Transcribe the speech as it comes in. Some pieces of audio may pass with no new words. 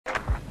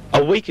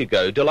A week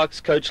ago,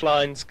 Deluxe coach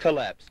lines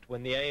collapsed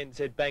when the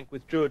ANZ Bank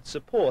withdrew its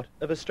support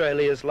of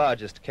Australia's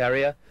largest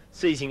carrier,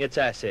 seizing its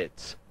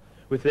assets.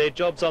 With their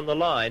jobs on the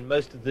line,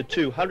 most of the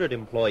 200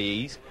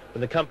 employees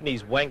from the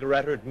company's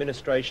Wangaratta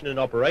Administration and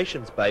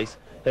Operations Base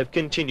have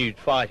continued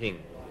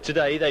fighting.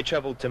 Today they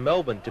travelled to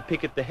Melbourne to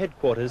picket the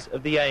headquarters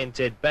of the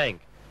ANZ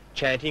Bank,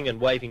 chanting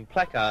and waving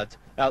placards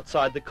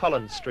outside the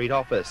Collins Street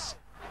office.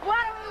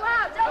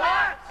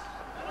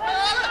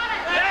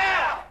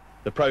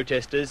 The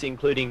protesters,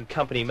 including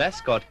company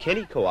mascot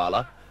Kenny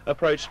Koala,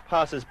 approached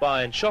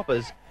passers-by and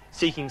shoppers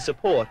seeking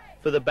support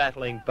for the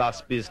battling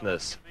bus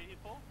business.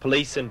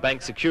 Police and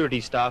bank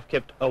security staff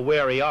kept a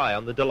wary eye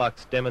on the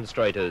Deluxe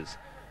demonstrators.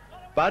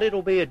 But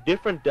it'll be a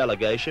different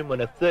delegation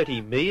when a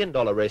 $30 million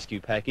rescue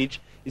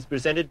package is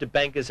presented to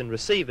bankers and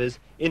receivers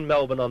in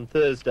Melbourne on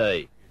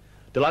Thursday.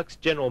 Deluxe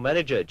General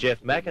Manager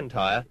Jeff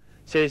McIntyre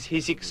says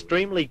he's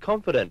extremely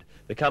confident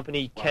the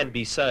company can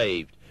be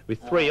saved,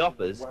 with 3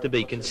 offers to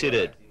be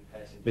considered.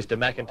 Mr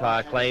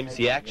McIntyre claims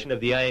the action of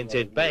the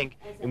ANZ Bank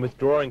in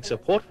withdrawing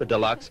support for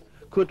Deluxe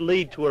could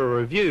lead to a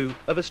review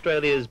of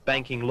Australia's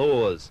banking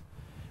laws.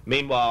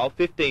 Meanwhile,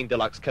 15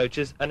 Deluxe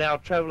coaches are now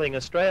travelling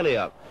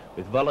Australia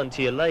with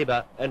volunteer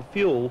labour and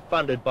fuel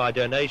funded by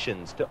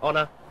donations to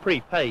honour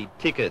prepaid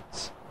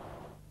tickets.